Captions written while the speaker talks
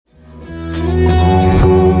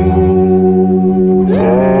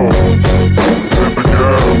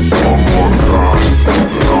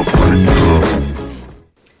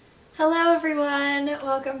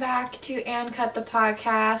Up the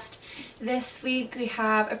podcast. This week we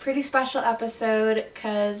have a pretty special episode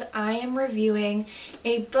because I am reviewing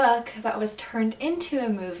a book that was turned into a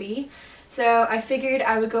movie. So I figured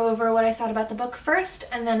I would go over what I thought about the book first,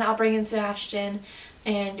 and then I'll bring in Sebastian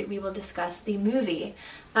and we will discuss the movie.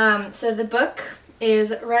 So the book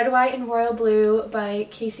is Red, White, and Royal Blue by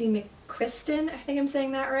Casey McQuiston. I think I'm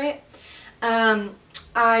saying that right.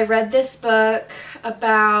 I read this book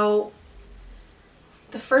about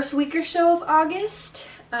the first week or so of August,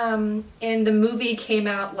 and the movie came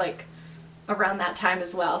out like around that time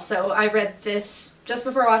as well. So I read this just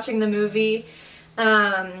before watching the movie.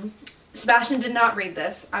 Sebastian did not read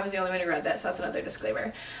this. I was the only one who read this. That's another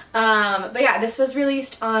disclaimer. But yeah, this was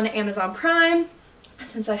released on Amazon Prime.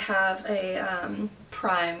 Since I have a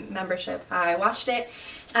Prime membership, I watched it.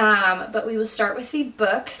 But we will start with the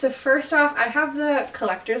book. So first off, I have the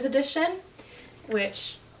collector's edition,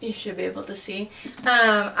 which you should be able to see.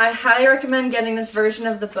 I highly recommend getting this version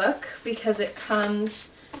of the book because it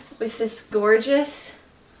comes with this gorgeous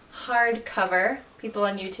hardcover. People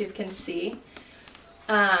on YouTube can see.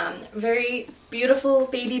 Very beautiful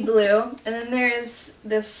baby blue. And then there's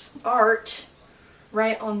this art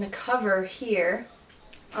right on the cover here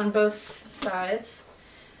on both sides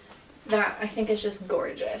that I think is just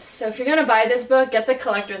gorgeous. So if you're gonna buy this book, get the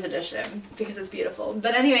collector's edition because it's beautiful.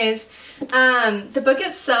 But anyways, the book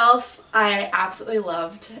itself I absolutely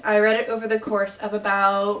loved. I read it over the course of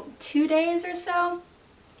about 2 days or so,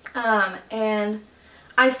 and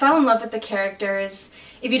I fell in love with the characters.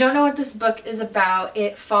 If you don't know what this book is about,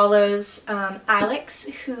 it follows Alex,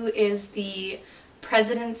 who is the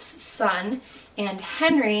president's son, and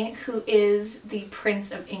Henry, who is the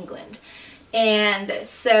Prince of England. And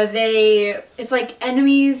so it's like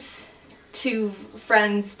enemies to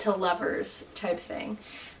friends to lovers type thing.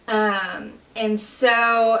 And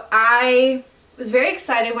so I was very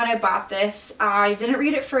excited when I bought this. I didn't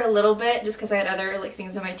read it for a little bit just because I had other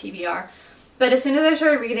things on my TBR. But as soon as I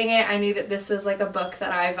started reading it, I knew that this was like a book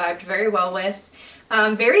that I vibed very well with.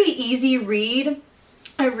 Very easy read.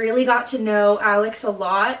 I really got to know Alex a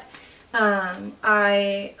lot.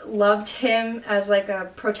 I loved him as like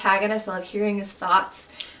a protagonist. I love hearing his thoughts.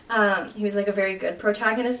 He was like a very good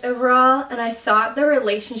protagonist overall, and I thought the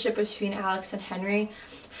relationship between Alex and Henry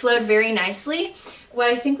flowed very nicely. What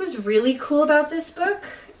I think was really cool about this book,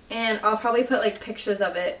 and I'll probably put like pictures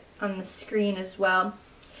of it on the screen as well,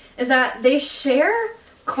 is that they share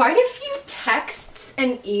quite a few texts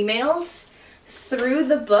and emails through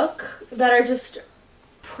the book that are just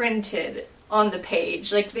printed on the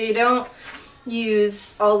page. Like, they don't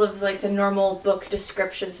use all of like the normal book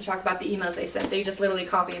descriptions to talk about the emails they sent. They just literally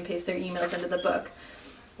copy and paste their emails into the book,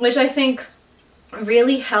 which I think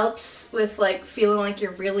really helps with like feeling like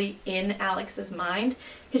you're really in Alex's mind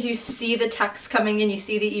because you see the texts coming in, you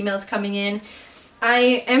see the emails coming in.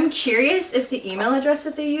 I am curious if the email address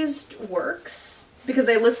that they used works because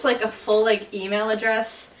they list like a full like email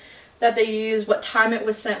address that they use, what time it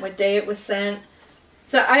was sent, what day it was sent.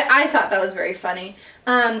 So I thought that was very funny.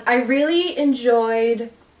 I really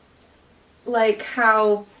enjoyed like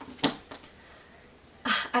how,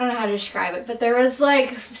 I don't know how to describe it, but there was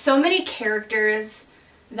like so many characters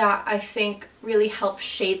that I think really helped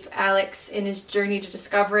shape Alex in his journey to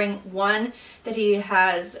discovering, one, that he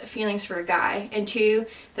has feelings for a guy, and two,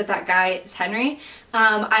 that guy is Henry.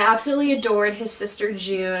 I absolutely adored his sister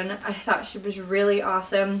June. I thought she was really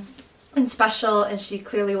awesome and special, and she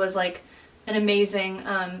clearly was like an amazing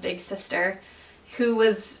big sister who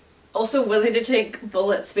was also willing to take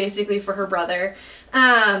bullets basically for her brother.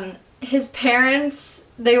 His parents,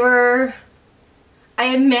 I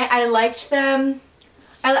admit I liked them.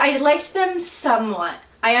 I liked them somewhat.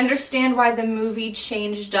 I understand why the movie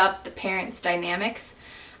changed up the parents' dynamics,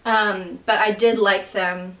 but I did like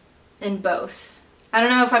them in both. I don't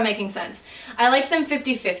know if I'm making sense. I like them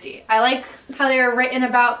 50-50. I like how they were written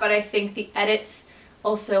about, but I think the edits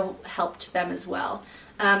also helped them as well.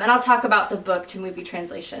 And I'll talk about the book to movie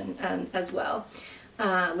translation as well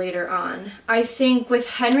later on. I think with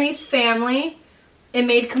Henry's family, it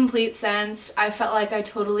made complete sense. I felt like I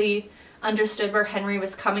totally understood where Henry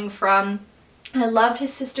was coming from. I loved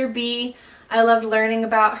his sister Bea. I loved learning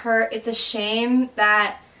about her. It's a shame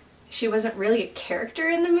that she wasn't really a character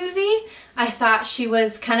in the movie. I thought she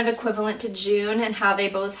was kind of equivalent to June and how they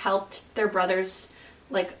both helped their brother's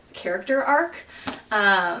like character arc.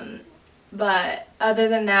 But other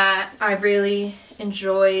than that, I really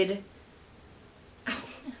enjoyed,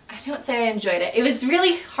 I don't say I enjoyed it. It was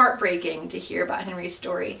really heartbreaking to hear about Henry's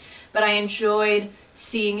story, but I enjoyed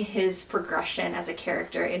seeing his progression as a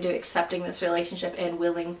character into accepting this relationship and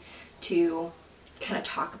willing to kind of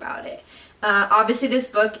talk about it. Obviously this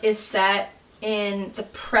book is set in the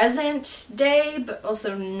present day, but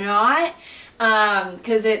also not,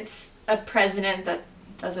 because it's a president that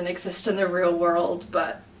doesn't exist in the real world,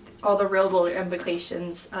 but all the real world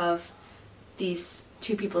implications of these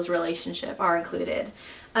two people's relationship are included.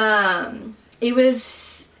 It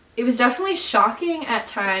was definitely shocking at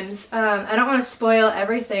times. I don't want to spoil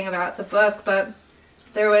everything about the book, but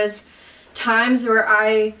there was times where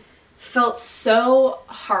I felt so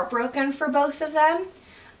heartbroken for both of them.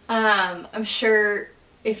 I'm sure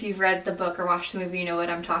if you've read the book or watched the movie, you know what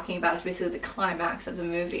I'm talking about. It's basically the climax of the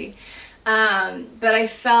movie. But I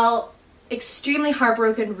felt extremely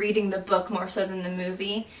heartbroken reading the book more so than the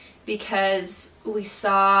movie, because we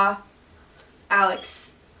saw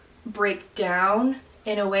Alex break down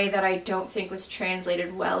in a way that I don't think was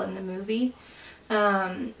translated well in the movie.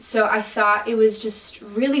 So I thought it was just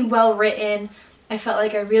really well written. I felt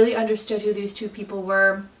like I really understood who these two people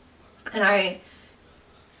were, and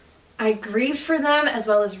I grieved for them as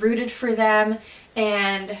well as rooted for them,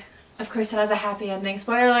 and of course it has a happy ending.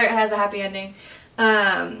 Spoiler alert, it has a happy ending.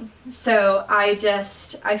 So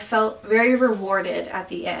I felt very rewarded at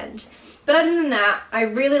the end. But other than that, I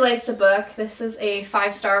really liked the book. This is a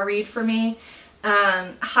 5-star read for me.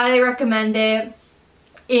 Highly recommend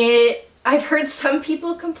it. I've heard some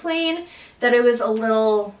people complain that it was a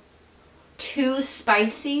little too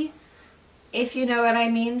spicy, if you know what I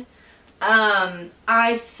mean.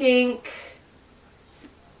 I think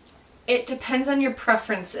it depends on your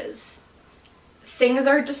preferences. Things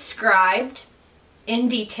are described in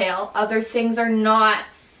detail, other things are not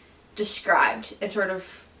described. It's sort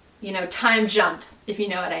of, time jump, if you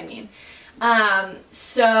know what I mean.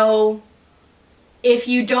 So if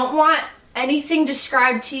you don't want anything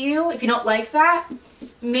described to you, if you don't like that,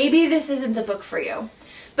 maybe this isn't the book for you.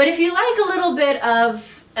 But if you like a little bit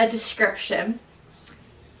of a description,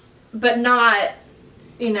 but not,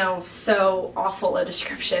 so awful a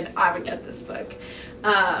description, I would get this book.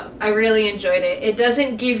 I really enjoyed it. It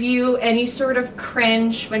doesn't give you any sort of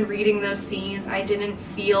cringe when reading those scenes. I didn't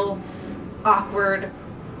feel awkward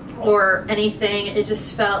or anything. It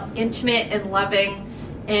just felt intimate and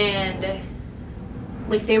loving, and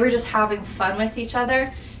like they were just having fun with each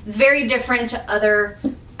other. It's very different to other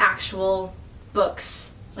actual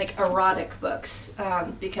books, like erotic books,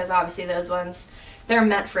 because obviously those ones, they're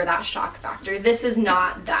meant for that shock factor. This is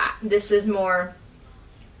not that. This is more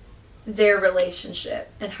their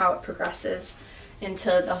relationship and how it progresses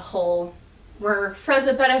into the whole, we're friends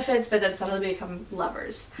with benefits, but then suddenly become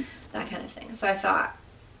lovers, that kind of thing. So I thought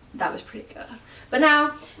that was pretty good. But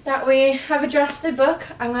now that we have addressed the book,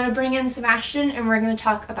 I'm going to bring in Sebastian and we're going to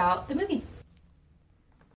talk about the movie.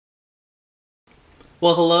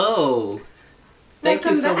 Well, hello. Thank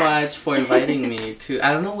you so back. much for inviting me to,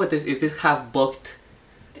 I don't know what this is. This half booked,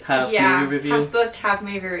 half movie review? Half booked, half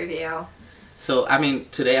movie review. So,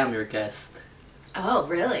 today I'm your guest. Oh,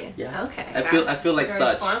 really? Yeah. Okay. I feel like very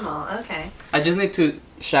such. Formal. Okay. I just need to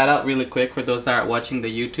shout out really quick for those that are watching the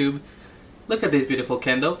YouTube. Look at this beautiful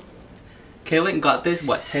candle. Kaylin got this,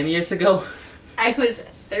 10 years ago? I was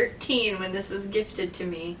 13 when this was gifted to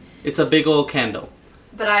me. It's a big old candle.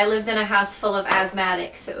 But I lived in a house full of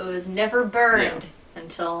asthmatics, so it was never burned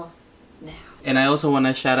until now. And I also want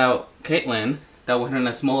to shout out Caitlin that went on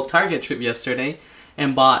a small Target trip yesterday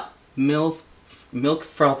and bought milk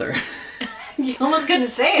frother. You almost couldn't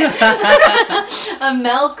say it. A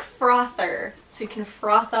milk frother, so you can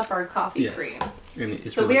froth up our coffee cream.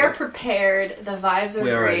 It's so really we are good. prepared. The vibes are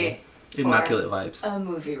great. Immaculate vibes. A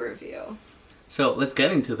movie review. So let's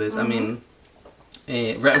get into this.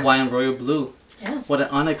 Red Wine Royal Blue. Yeah. What an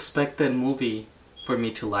unexpected movie for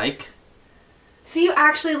me to like. So you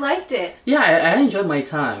actually liked it? Yeah, I enjoyed my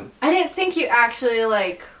time. I didn't think you actually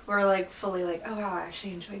were fully oh wow, I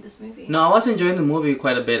actually enjoyed this movie. No, I was enjoying the movie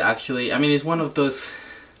quite a bit actually. It's one of those.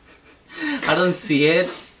 I don't see it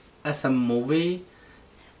as a movie.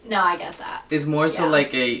 No, I get that. It's more so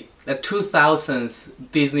like a 2000s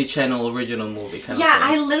Disney Channel original movie kind of thing. Yeah,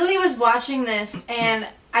 I literally was watching this and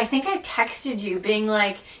I think I texted you being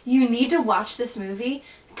like, you need to watch this movie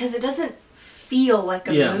because it doesn't feel like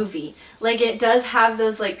a movie. Like it does have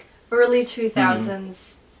those early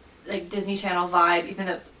 2000s Disney Channel vibe, even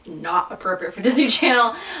though it's not appropriate for Disney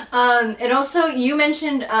Channel. And also you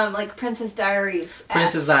mentioned Princess Diaries.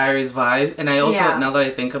 Princess Diaries vibes, and I also now that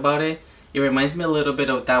I think about it, it reminds me a little bit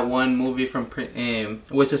of that one movie from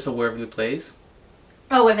Wizards of Waverly Place.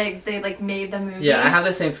 Oh, when they made the movie? Yeah, I have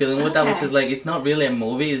the same feeling with that, which is it's not really a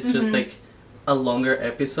movie, it's just a longer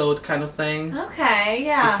episode kind of thing. Okay,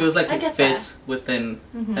 yeah. It feels like it fits within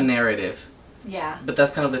a narrative. Yeah. But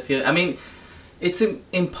that's kind of the feel. It's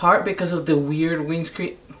in part because of the weird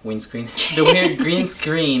windscreen. The weird green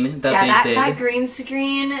screen that they did. That green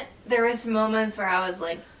screen, there was moments where I was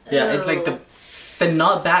like, ugh. Yeah, it's like the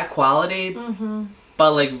not bad quality,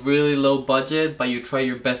 but like really low budget, but you try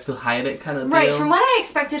your best to hide it kind of deal. Right, from what I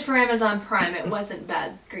expected from Amazon Prime, it wasn't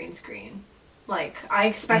bad green screen. Like, I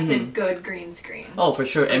expected good green screen. Oh, for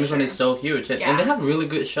sure. Amazon is so huge. And they have really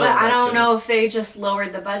good shows, But I don't know if they just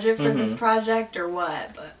lowered the budget for this project or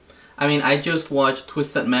what, but... I mean, I just watched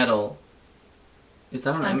Twisted Metal. Is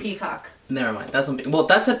that on Peacock? Never mind. That's on Peacock. Well,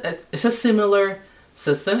 it's a similar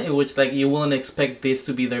system in which, like, you wouldn't expect this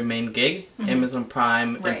to be their main gig. Amazon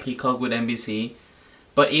Prime and Peacock with NBC.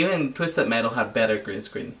 But even Twisted Metal had better green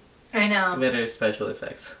screen. I know. Better special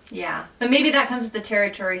effects. Yeah. But maybe that comes with the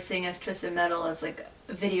territory, seeing as Twisted Metal is like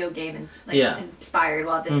a video game and inspired,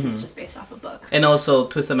 while this is just based off a book. And also,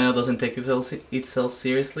 Twisted Metal doesn't take itself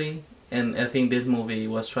seriously. And I think this movie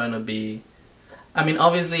was trying to be... I mean,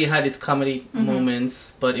 obviously it had its comedy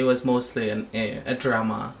moments, but it was mostly a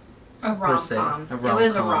drama. A rom-com. It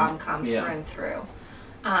was a rom-com through and through.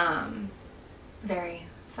 Very...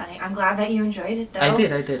 funny. I'm glad that you enjoyed it, though. I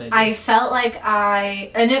did. I felt like by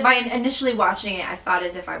initially watching it, I thought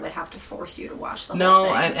as if I would have to force you to watch the whole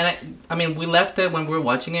thing. No, I mean, we left it when we were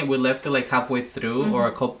watching it. We left it like halfway through, or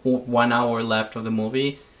 1 hour left of the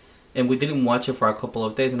movie, and we didn't watch it for a couple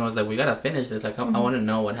of days. And I was like, we gotta finish this. Like, I want to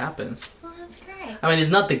know what happens. Well, that's great. I mean, it's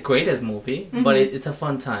not the greatest movie, but it's a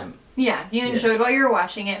fun time. Yeah, you enjoyed while you were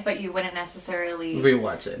watching it, but you wouldn't necessarily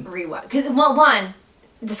rewatch it. Because one.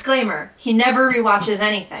 Disclaimer, he never rewatches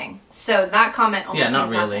anything. So that comment almost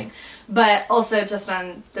means nothing. But also just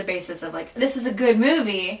on the basis of like, this is a good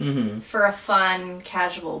movie for a fun,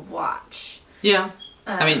 casual watch. Yeah.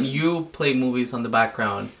 I mean, you play movies on the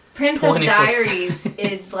background. Princess Diaries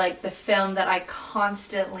is like the film that I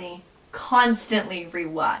constantly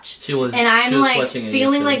rewatch. And I'm like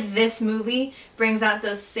feeling like this movie brings out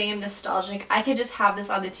those same nostalgic. I could just have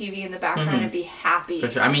this on the TV in the background and be happy.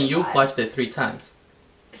 For sure. I mean, you watched it 3 times.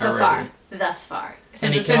 Thus far.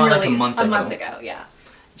 And it came out like a month ago, yeah.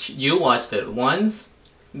 You watched it once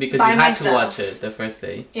because you had to watch it the first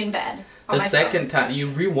day. In bed. The second time, you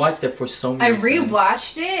rewatched it for some reason. I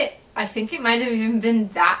rewatched it, I think it might have even been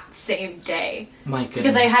that same day. My goodness.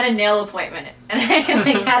 Because I had a nail appointment, and I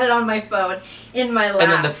had it on my phone, in my lap.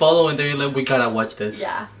 And then the following day, you're like, we gotta watch this.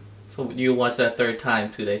 Yeah. So you watched that 3rd time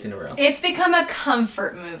 2 days in a row. It's become a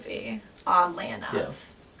comfort movie, oddly enough. Yeah.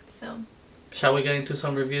 So... Shall we get into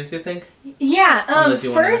some reviews, you think? Yeah.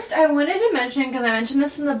 First, I wanted to mention, because I mentioned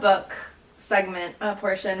this in the book segment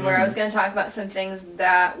portion, where I was going to talk about some things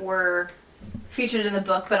that were featured in the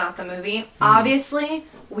book, but not the movie. Obviously,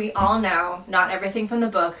 we all know not everything from the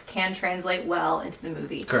book can translate well into the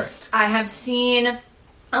movie. Correct. I have seen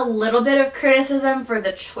a little bit of criticism for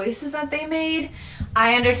the choices that they made.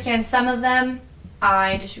 I understand some of them.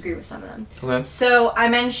 I disagree with some of them. Okay. So I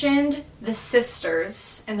mentioned the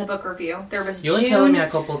sisters in the book review. There was You were telling me a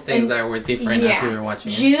couple of things that were different as we were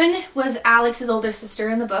watching it. June was Alex's older sister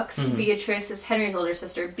in the books. Beatrice is Henry's older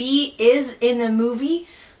sister. Bea is in the movie,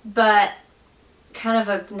 but kind of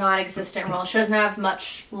a non-existent role. She doesn't have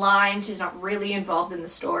much lines. She's not really involved in the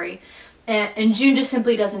story. And June just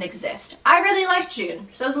simply doesn't exist. I really like June,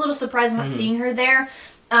 so I was a little surprised not seeing her there.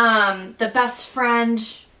 The best friend,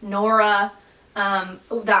 Nora...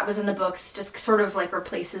 that was in the books, just sort of like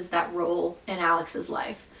replaces that role in Alex's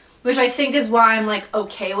life, which I think is why I'm like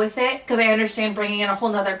okay with it, because I understand bringing in a whole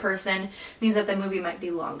nother person means that the movie might be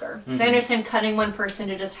longer. So I understand cutting one person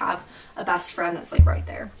to just have a best friend that's like right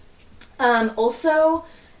there. Also,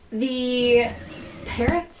 the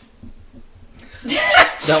parents.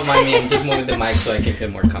 Don't mind me, I'm just moving the mic so I can get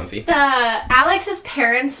more comfy. Alex's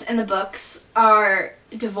parents in the books are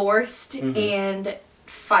divorced and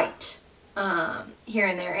fight. Here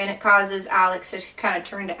and there, and it causes Alex to kind of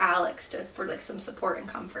turn to Alex for like some support and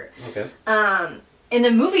comfort. Okay. In the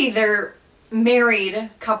movie, they're married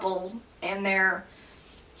couple, and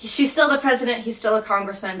she's still the president, he's still a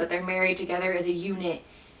congressman, but they're married together as a unit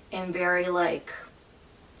and very like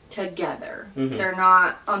together. They're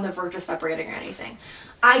not on the verge of separating or anything.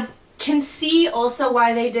 I can see also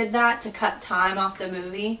why they did that, to cut time off the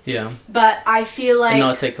movie. Yeah. But I feel like... And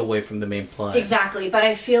not take away from the main plot. Exactly. But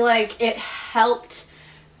I feel like it helped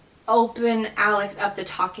open Alex up to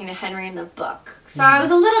talking to Henry in the book. So I was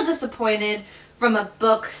a little disappointed from a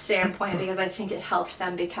book standpoint, because I think it helped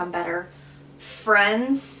them become better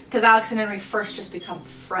friends. Because Alex and Henry first just become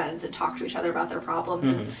friends and talk to each other about their problems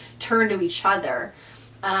and turn to each other.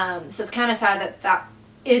 So it's kind of sad that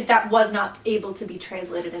was not able to be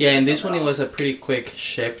translated. Yeah, and this one it was a pretty quick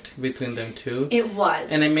shift between them two. It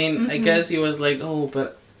was. And I mean, I guess he was like, oh,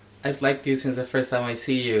 but I've liked you since the first time I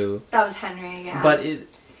see you. That was Henry, yeah. But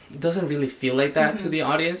it doesn't really feel like that to the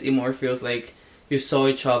audience. It more feels like you saw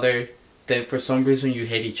each other, then for some reason you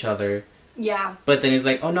hate each other. Yeah. But then it's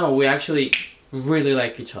like, oh no, we actually really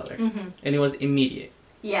like each other. And it was immediate.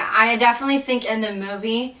 Yeah, I definitely think in the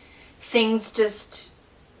movie, things just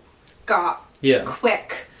got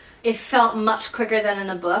quick. It felt much quicker than in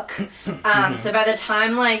the book. So by the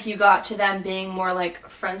time, like, you got to them being more, like,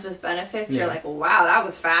 friends with benefits, you're like, wow, that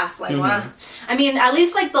was fast. Like, wow. I mean, at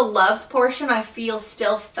least, like, the love portion, I feel,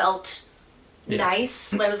 still felt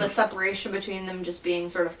nice. There was a separation between them just being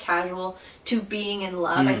sort of casual to being in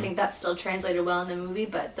love. I think that still translated well in the movie,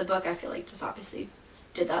 but the book, I feel like, just obviously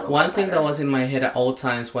did that a lot One thing better. that was in my head at all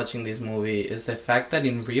times watching this movie is the fact that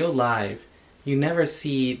in real life, you never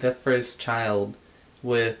see the first child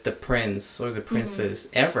with the prince or the princess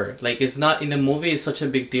ever. Like, it's not in the movie. It's such a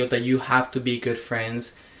big deal that you have to be good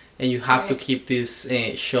friends and you have to keep this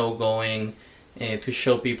show going to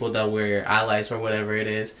show people that we're allies or whatever it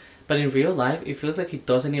is. But in real life, it feels like it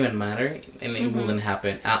doesn't even matter and it wouldn't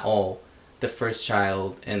happen at all. The first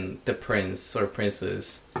child and the prince or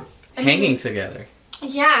princess hanging together.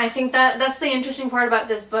 Yeah, I think that's the interesting part about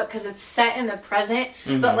this book, because it's set in the present,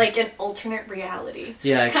 but like an alternate reality.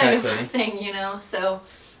 Yeah, exactly. Kind of thing, you know? So,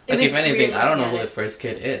 like, if anything, I don't know who the first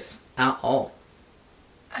kid is at all.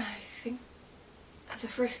 I think the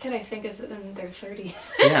first kid, is in their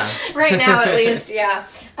 30s. Yeah. Right now, at least, yeah.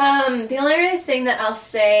 The only other thing that I'll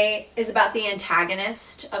say is about the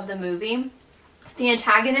antagonist of the movie. The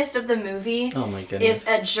antagonist of the movie is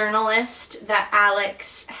a journalist that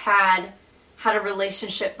Alex had a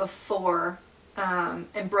relationship before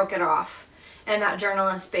and broke it off. And that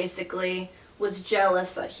journalist basically was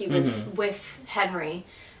jealous that he was with Henry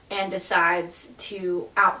and decides to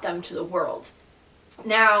out them to the world.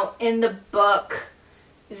 Now, in the book,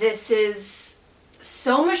 this is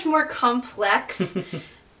so much more complex.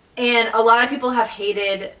 And a lot of people have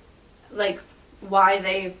hated, like, why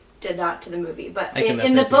they did that to the movie. But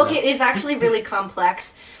in the book, it is actually really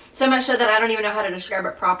complex. So much so that I don't even know how to describe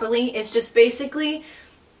it properly. It's just basically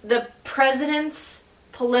the president's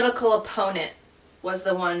political opponent was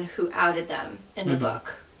the one who outed them in the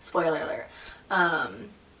book. Spoiler alert. I'll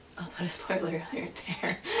put a spoiler alert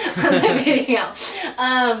there on the video.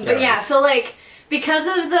 But yeah, so like, because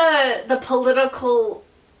of the political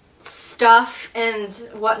stuff and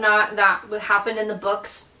whatnot that happened in the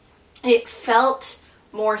books, it felt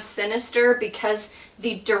more sinister because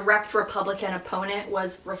the direct Republican opponent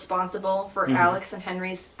was responsible for Alex and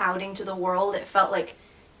Henry's outing to the world. It felt like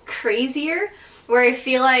crazier, where I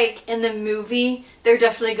feel like in the movie they're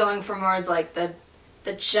definitely going for more like the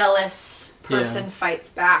jealous person fights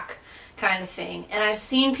back kind of thing. And I've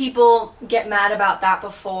seen people get mad about that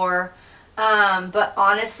before, but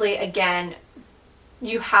honestly, again,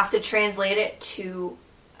 you have to translate it to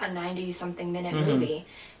a 90-something minute movie.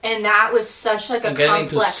 And that was such like a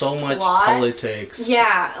complex into so much plot. Politics.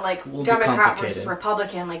 Yeah, like Democrat versus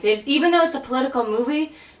Republican. Like, even though it's a political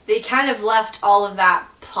movie, they kind of left all of that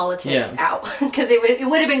politics out because it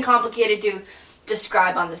would have been complicated to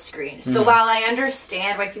describe on the screen. So while I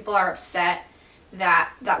understand why people are upset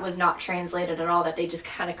that was not translated at all, that they just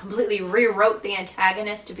kind of completely rewrote the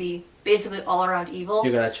antagonist to be basically all around evil.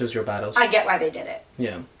 You gotta choose your battles. I get why they did it.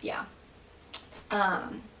 Yeah. Yeah.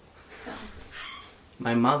 So.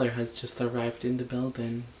 My mother has just arrived in the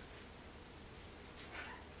building.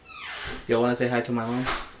 You want to say hi to my mom?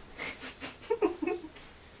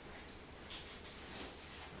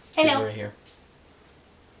 Hello. Right here.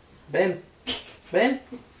 Ben. Ben.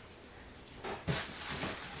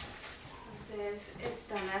 ¿Ustedes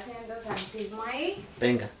están haciendo santismo ahí?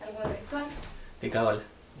 Venga. ¿Algo ritual? Diga hola.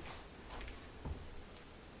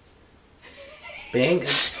 Venga.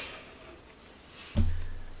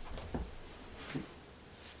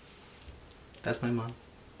 That's my mom.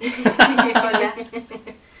 Hola.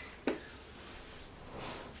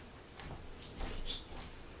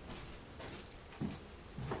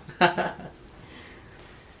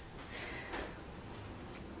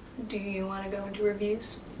 Do you want to go into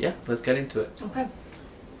reviews? Yeah, let's get into it. Okay.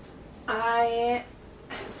 I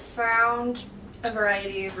found a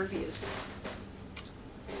variety of reviews.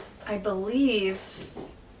 I believe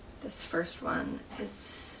this first one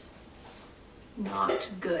is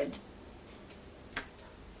not good.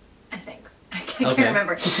 I think. I can't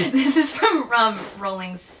remember. This is from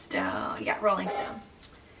Rolling Stone. Yeah, Rolling Stone.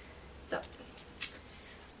 So.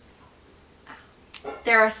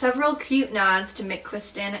 There are several cute nods to Mick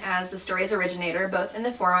Quiston as the story's originator, both in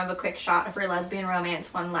the form of a quick shot of her lesbian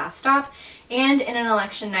romance One Last Stop and in an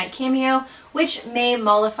election night cameo, which may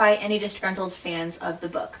mollify any disgruntled fans of the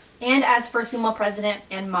book. And as first female president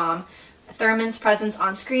and mom, Thurman's presence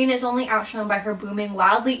on screen is only outshone by her booming,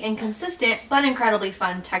 wildly inconsistent, but incredibly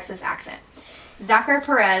fun Texas accent. Zachar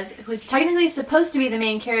Perez, who is technically supposed to be the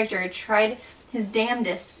main character, tried his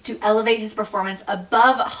damnedest to elevate his performance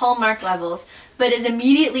above Hallmark levels, but is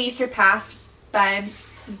immediately surpassed by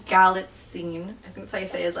Galitzine, I think that's how you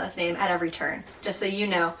say his last name, at every turn. Just so you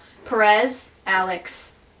know. Perez,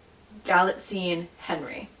 Alex, Galitzine,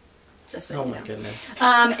 Henry. Just so you know. Goodness.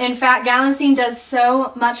 In fact, Galitzine does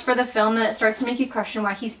so much for the film that it starts to make you question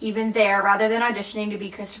why he's even there, rather than auditioning to be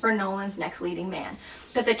Christopher Nolan's next leading man.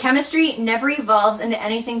 But the chemistry never evolves into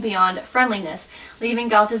anything beyond friendliness, leaving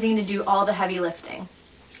Galitzine to do all the heavy lifting.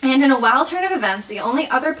 And in a wild turn of events, the only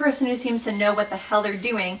other person who seems to know what the hell they're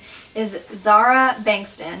doing is Zara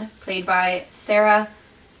Bankston, played by Sarah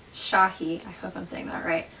Shahi. I hope I'm saying that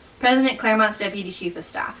right. President Claremont's deputy chief of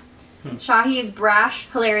staff. Shahi is brash,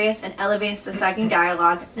 hilarious, and elevates the sagging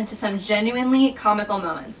dialogue into some genuinely comical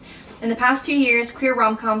moments. In the past 2 years, queer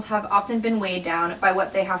rom-coms have often been weighed down by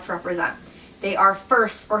what they have to represent. They are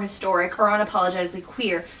first or historic or unapologetically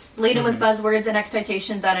queer, laden with buzzwords and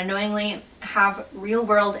expectations that annoyingly have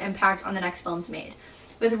real-world impact on the next films made.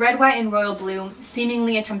 With Red, White, and Royal Blue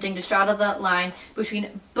seemingly attempting to straddle the line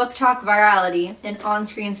between book talk virality and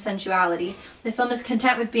on-screen sensuality, the film is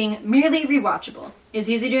content with being merely rewatchable. It's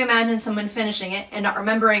easy to imagine someone finishing it and not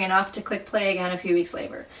remembering enough to click play again a few weeks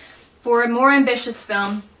later. For a more ambitious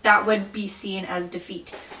film, that would be seen as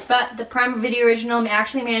defeat. But the Prime Video original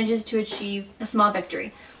actually manages to achieve a small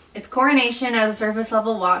victory. Its coronation as a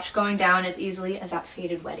surface-level watch going down as easily as that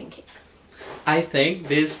faded wedding cake. I think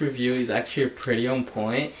this review is actually pretty on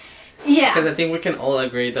point. Yeah. Because I think we can all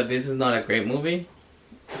agree that this is not a great movie.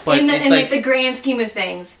 But in the grand scheme of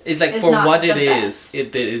things, it's like for what it is,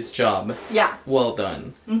 it did its job. Yeah. Well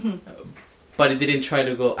done. Mm-hmm. But it didn't try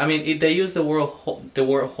to go. I mean, they used the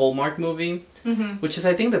word Hallmark movie, which is,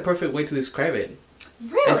 I think, the perfect way to describe it.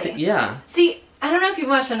 Really? Yeah. See, I don't know if you've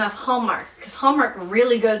watched enough Hallmark, because Hallmark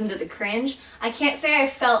really goes into the cringe. I can't say I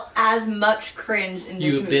felt as much cringe in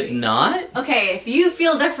this movie. You did not? Okay, if you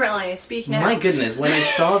feel differently, speak now. My goodness, when I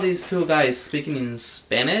saw these two guys speaking in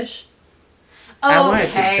Spanish, I wanted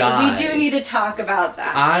to die. We do need to talk about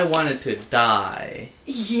that. I wanted to die.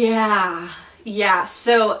 Yeah,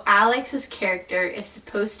 so Alex's character is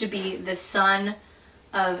supposed to be the son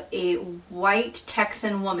of a white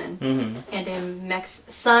Texan woman and a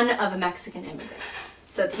son of a Mexican immigrant.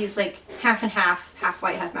 So he's like half and half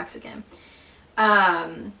white, half Mexican.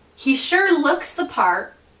 He sure looks the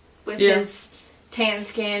part with his tan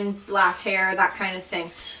skin, black hair, that kind of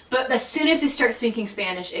thing. But as soon as he starts speaking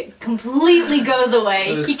Spanish, it completely goes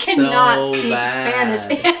away. He cannot speak Spanish.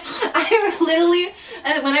 I literally,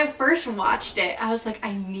 when I first watched it, I was like,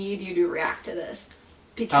 I need you to react to this.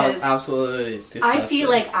 Because I was absolutely disgusted. I feel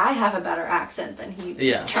like I have a better accent than he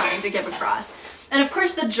was trying to give across. And of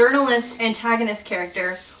course, the journalist antagonist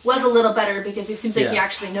character was a little better because it seems like he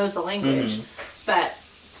actually knows the language. But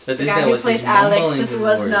the guy who plays Alex just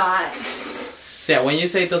was not. So yeah, when you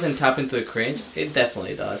say it doesn't tap into the cringe, it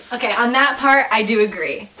definitely does. Okay, on that part, I do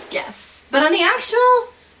agree. Yes. But on the actual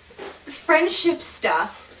friendship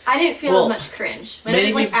stuff, I didn't feel as much cringe when it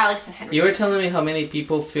was like Alex and Henry. You were telling me how many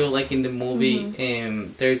people feel like in the movie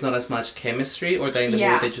there's not as much chemistry, or that in the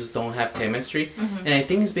movie they just don't have chemistry. And I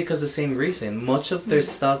think it's because of the same reason. Much of their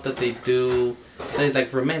stuff that they do that is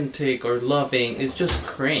like romantic or loving is just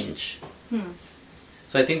cringe.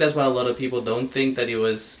 So I think that's why a lot of people don't think that it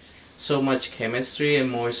was so much chemistry and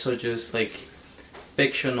more so just like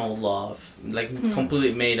fictional love, like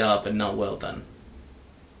completely made up and not well done.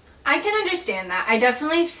 I can understand that. I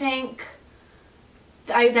definitely think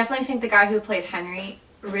the guy who played Henry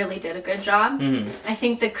really did a good job. I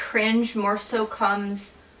think the cringe more so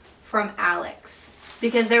comes from Alex,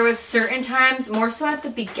 because there was certain times, more so at the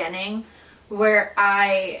beginning, where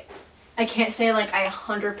I can't say like I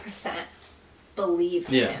 100% believed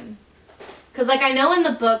him. Because like I know in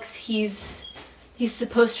the books he's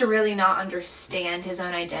supposed to really not understand his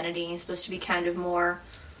own identity. He's supposed to be kind of more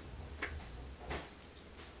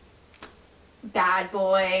bad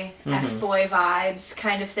boy, F-boy vibes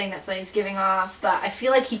kind of thing. That's what he's giving off. But I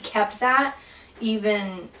feel like he kept that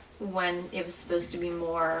even when it was supposed to be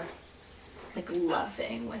more like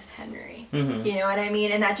loving with Henry. You know what I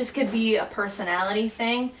mean? And that just could be a personality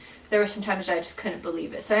thing. There were some times that I just couldn't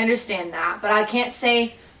believe it. So I understand that. But I can't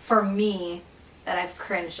say for me that I've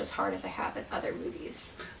cringed as hard as I have in other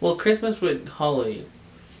movies. Well, Christmas with Holly,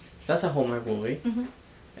 that's a Hallmark movie.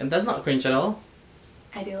 And that's not cringe at all.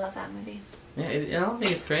 I do love that movie. Yeah, I don't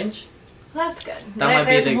think it's cringe. Well, that's good. That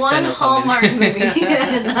might be the There's one extent of Hallmark movie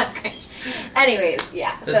that is not cringe. Anyways,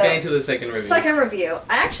 yeah. Let's get into the second review. Second review.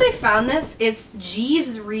 I actually found this. It's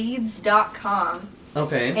JeevesReads.com.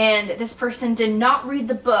 Okay. And this person did not read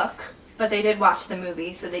the book, but they did watch the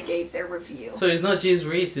movie, so they gave their review. So it's not Jeeves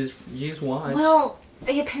Reads, it's Jeeves Watch. Well,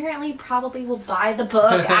 they apparently probably will buy the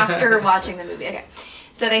book after watching the movie. Okay.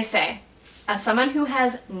 So they say, as someone who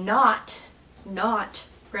has not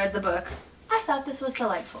read the book, I thought this was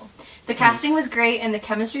delightful. The casting was great, and the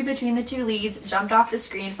chemistry between the two leads jumped off the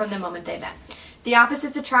screen from the moment they met. The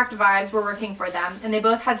opposites attract vibes were working for them, and they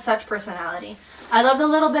both had such personality. I love the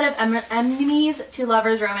little bit of enemies to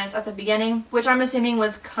lovers romance at the beginning, which I'm assuming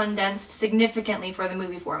was condensed significantly for the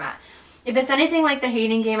movie format. If it's anything like the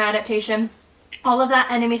Hating Game adaptation, all of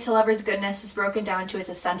that enemies to lovers goodness was broken down to its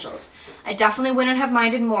essentials. I definitely wouldn't have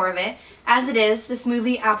minded more of it. As it is, this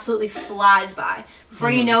movie absolutely flies by.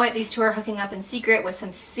 Before you know it, these two are hooking up in secret with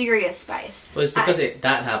some serious spice. Well, it's because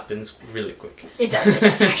that happens really quick. It does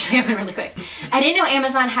actually happen really quick. I didn't know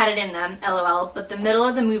Amazon had it in them, lol, but the middle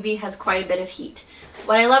of the movie has quite a bit of heat.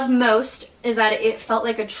 What I loved most is that it felt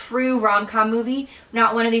like a true rom-com movie,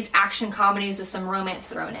 not one of these action comedies with some romance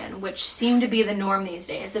thrown in, which seem to be the norm these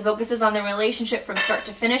days. It focuses on the relationship from start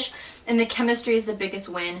to finish, and the chemistry is the biggest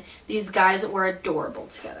win. These guys were adorable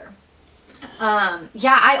together.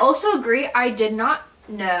 Yeah, I also agree. I did not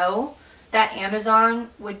know that Amazon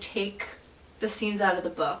would take the scenes out of the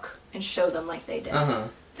book and show them like they did. Uh-huh.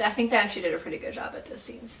 I think they actually did a pretty good job at those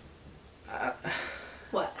scenes.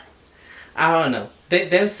 What? I don't know.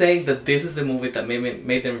 Them saying that this is the movie that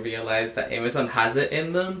made them realize that Amazon has it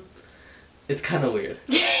in them, it's kind of weird.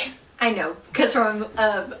 I know, because from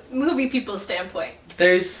a movie people's standpoint,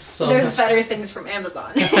 there's better things from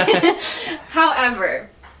Amazon. However,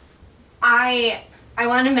 I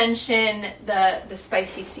want to mention the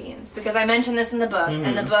spicy scenes, because I mentioned this in the book.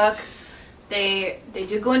 In the book, they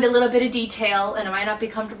do go into a little bit of detail, and it might not be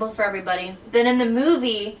comfortable for everybody. Then in the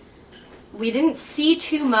movie, we didn't see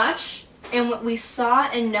too much, and we saw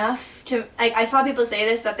enough to... I saw people say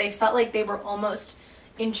this, that they felt like they were almost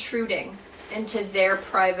intruding into their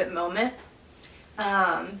private moment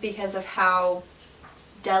because of how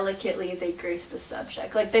delicately they graced the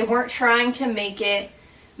subject. Like, they weren't trying to make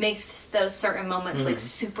those certain moments like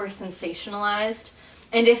super sensationalized,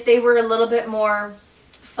 and if they were a little bit more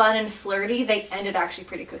fun and flirty, they ended actually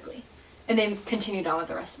pretty quickly, and they continued on with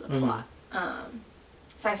the rest of the plot.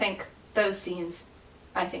 So I think those scenes,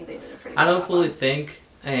 I think they did a pretty good job. I don't fully think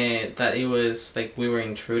that it was like we were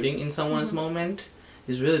intruding in someone's moment.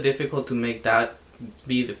 It's really difficult to make that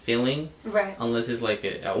be the feeling, right? Unless it's like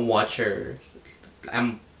a watcher,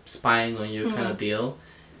 I'm spying on you kind of deal.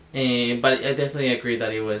 But I definitely agree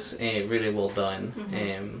that it was really well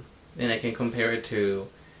done. And I can compare it to,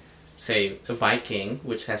 say, a Viking,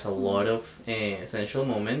 which has a lot of essential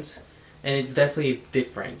moments, and it's definitely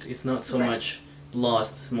different. It's not so much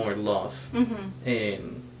lost, more love.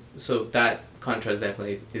 So that contrast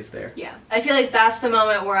definitely is there. Yeah, I feel like that's the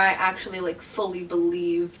moment where I actually like fully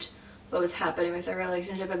believed what was happening with their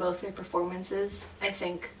relationship and both their performances. I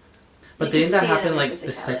think. But didn't that happen like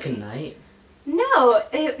the second night? No,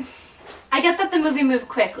 I get that the movie moved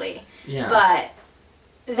quickly. Yeah.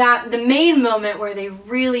 But that the main moment where they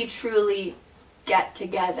really truly get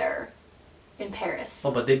together in Paris.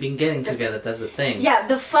 Oh, but they've been getting together, that's the thing. Yeah,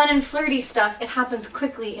 the fun and flirty stuff, it happens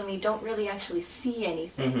quickly and we don't really actually see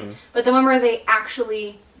anything. But the one where they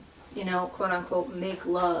actually, you know, quote unquote, make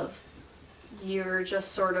love, you're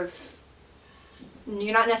just sort of,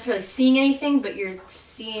 you're not necessarily seeing anything, but you're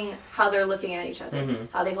seeing how they're looking at each other,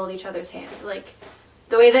 how they hold each other's hand. Like,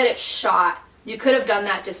 the way that it's shot, you could have done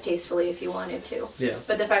that distastefully if you wanted to. Yeah.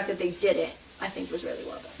 But the fact that they did it, I think was really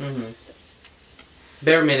well done. So.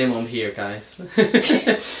 Bare minimum here, guys.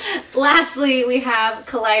 Lastly, we have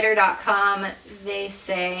Collider.com. They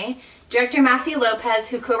say, director Matthew Lopez,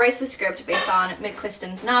 who co-writes the script based on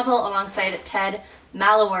McQuiston's novel alongside Ted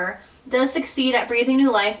Mallower, does succeed at breathing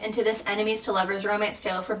new life into this enemies to lovers romance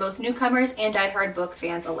tale for both newcomers and diehard book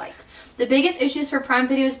fans alike. The biggest issues for Prime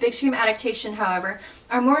Video's big screen adaptation, however,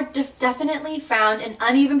 are more definitely found in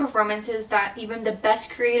uneven performances that even the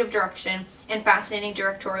best creative direction and fascinating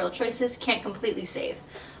directorial choices can't completely save.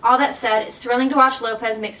 All that said, it's thrilling to watch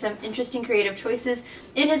Lopez make some interesting creative choices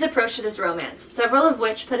in his approach to this romance, several of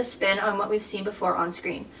which put a spin on what we've seen before on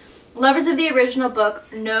screen. Lovers of the original book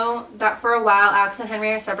know that for a while Alex and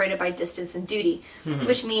Henry are separated by distance and duty,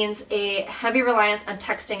 which means a heavy reliance on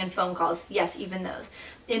texting and phone calls, yes, even those,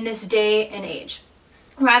 in this day and age.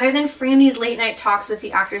 Rather than freeing these late-night talks with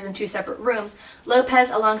the actors in 2 separate rooms,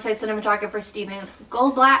 Lopez, alongside cinematographer Stephen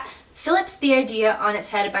Goldblatt, flips the idea on its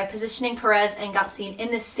head by positioning Perez and Galcine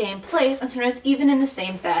in the same place, and sometimes even in the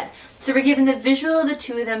same bed. So we're given the visual of the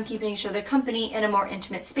two of them keeping each other company in a more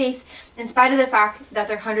intimate space, in spite of the fact that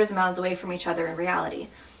they're hundreds of miles away from each other in reality.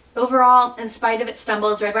 Overall, in spite of its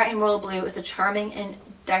stumbles, Red, White, and Royal Blue is a charming and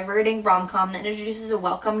diverting rom-com that introduces a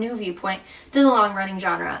welcome new viewpoint to the long-running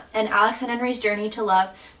genre, and Alex and Henry's journey to love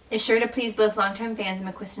is sure to please both long-time fans of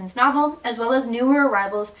McQuiston's novel, as well as newer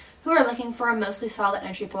arrivals who are looking for a mostly solid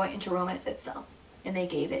entry point into romance itself. And they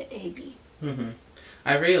gave it a B. Mm-hmm.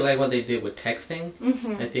 I really like what they did with texting.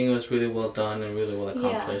 Mm-hmm. I think it was really well done and really well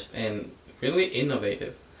accomplished, and really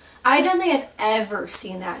innovative. I don't think I've ever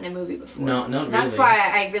seen that in a movie before. No, not really. That's why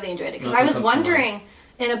I really enjoyed it, because I was wondering,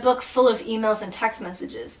 in a book full of emails and text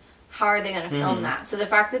messages, how are they going to film that? So the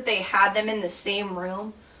fact that they had them in the same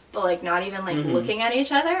room, but like not even like looking at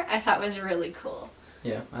each other, I thought was really cool.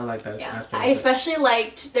 Yeah, I like that. Yeah. I especially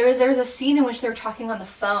liked, there was a scene in which they were talking on the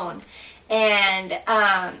phone, and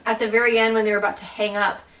at the very end when they were about to hang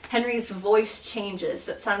up, Henry's voice changes,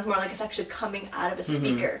 so it sounds more like it's actually coming out of a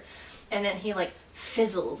speaker, and then he like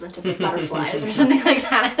fizzles into butterflies or something like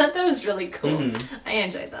that. I thought that was really cool. I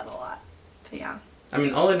enjoyed that a lot. So yeah. I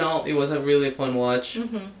mean, all in all, it was a really fun watch.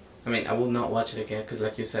 I mean, I will not watch it again because,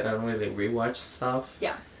 like you said, I don't really rewatch stuff.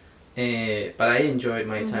 Yeah. But I enjoyed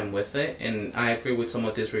my time with it, and I agree with some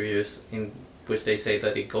of these reviews in which they say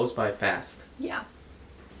that it goes by fast. Yeah.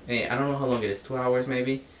 I don't know how long it is, 2 hours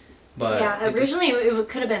maybe? But yeah, originally it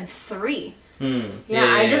could have been 3. Yeah,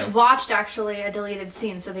 I just watched actually a deleted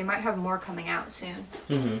scene, so they might have more coming out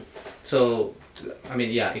soon. So, I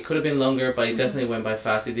mean, yeah, it could have been longer, but it definitely went by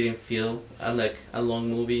fast. It didn't feel like a long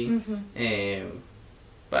movie.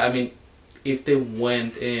 But I mean, if they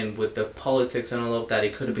went in with the politics and all of that,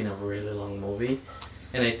 it could have been a really long movie.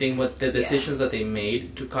 And I think what the decisions that they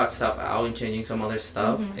made to cut stuff out and changing some other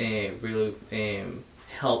stuff really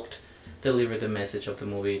helped deliver the message of the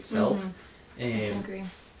movie itself. I agree.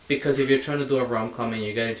 Because if you're trying to do a rom-com and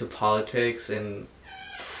you get into politics, and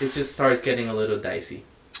it just starts getting a little dicey.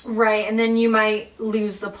 Right, and then you might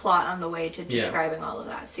lose the plot on the way to describing all of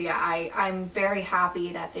that. So yeah, I'm very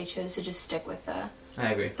happy that they chose to just stick with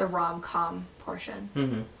I agree. The rom-com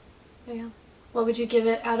portion. But yeah. What would you give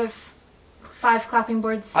it out of 5 clapping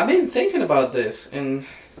boards? I've been thinking about this, and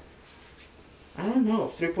I don't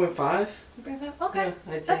know, 3.5? 3.5? Okay,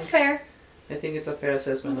 yeah, that's fair. I think it's a fair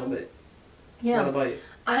assessment of it. Yeah. What about you?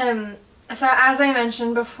 So as I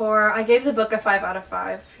mentioned before, I gave the book a 5 out of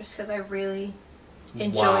 5, just because I really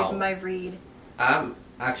enjoyed my read. I'm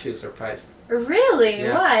actually surprised. Really?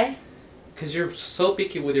 Yeah. Why? Because you're so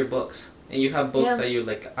picky with your books, and you have books that you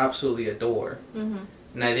like absolutely adore. And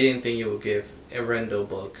I didn't think you would give a Rendo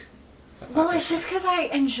book. Well, it's just because I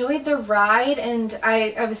enjoyed the ride, and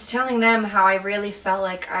I was telling them how I really felt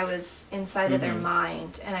like I was inside of their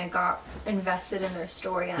mind, and I got invested in their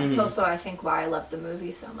story, and that's also, I think, why I love the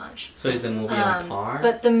movie so much. So is the movie on par?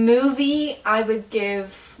 But the movie, I would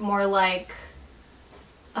give more like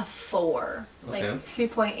a 4. Like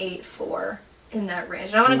 3.8, 4 in that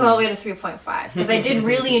range. And I want to go all the way to 3.5, because I did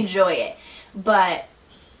really enjoy it, but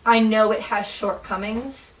I know it has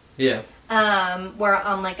shortcomings. Yeah. Where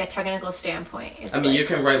on like a technical standpoint, it's I mean, you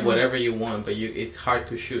can write whatever you want, but it's hard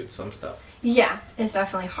to shoot some stuff. Yeah, it's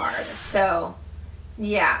definitely hard. So,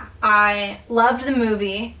 yeah, I loved the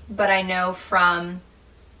movie, but I know from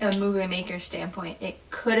a movie maker standpoint, it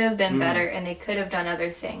could have been better, and they could have done other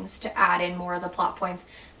things to add in more of the plot points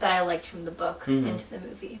that I liked from the book into the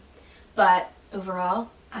movie. But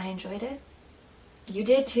overall, I enjoyed it. You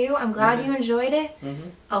did too. I'm glad you enjoyed it.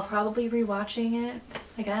 I'll probably be rewatching it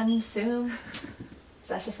again soon.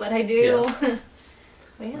 That's just what I do. Yeah.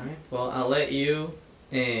 All right. Well, I'll let you.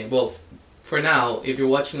 Well, for now, if you're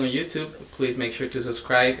watching on YouTube, please make sure to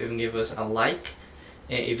subscribe and give us a like.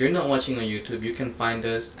 If you're not watching on YouTube, you can find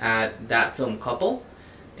us at That Film Couple.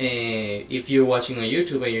 If you're watching on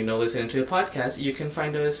YouTube and you're not listening to the podcast, you can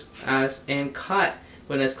find us as NCUT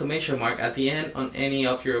with an exclamation mark at the end on any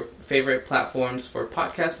of your favorite platforms for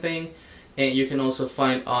podcasting. And you can also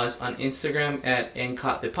find us on Instagram at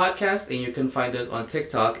NCUT the podcast, and you can find us on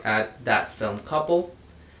TikTok at That Film Couple.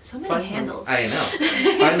 So many handles. I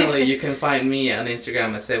know. Finally, you can find me on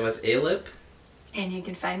Instagram at Sebas Alip. And you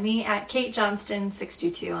can find me at Kate Johnston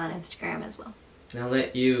 622 on Instagram as well. And I'll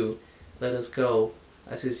let us go,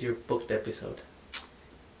 as is your booked episode.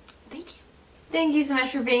 Thank you. Thank you so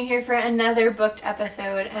much for being here for another booked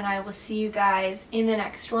episode, and I will see you guys in the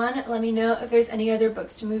next one. Let me know if there's any other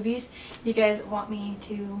books to movies you guys want me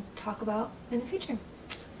to talk about in the future.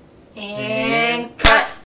 And cut!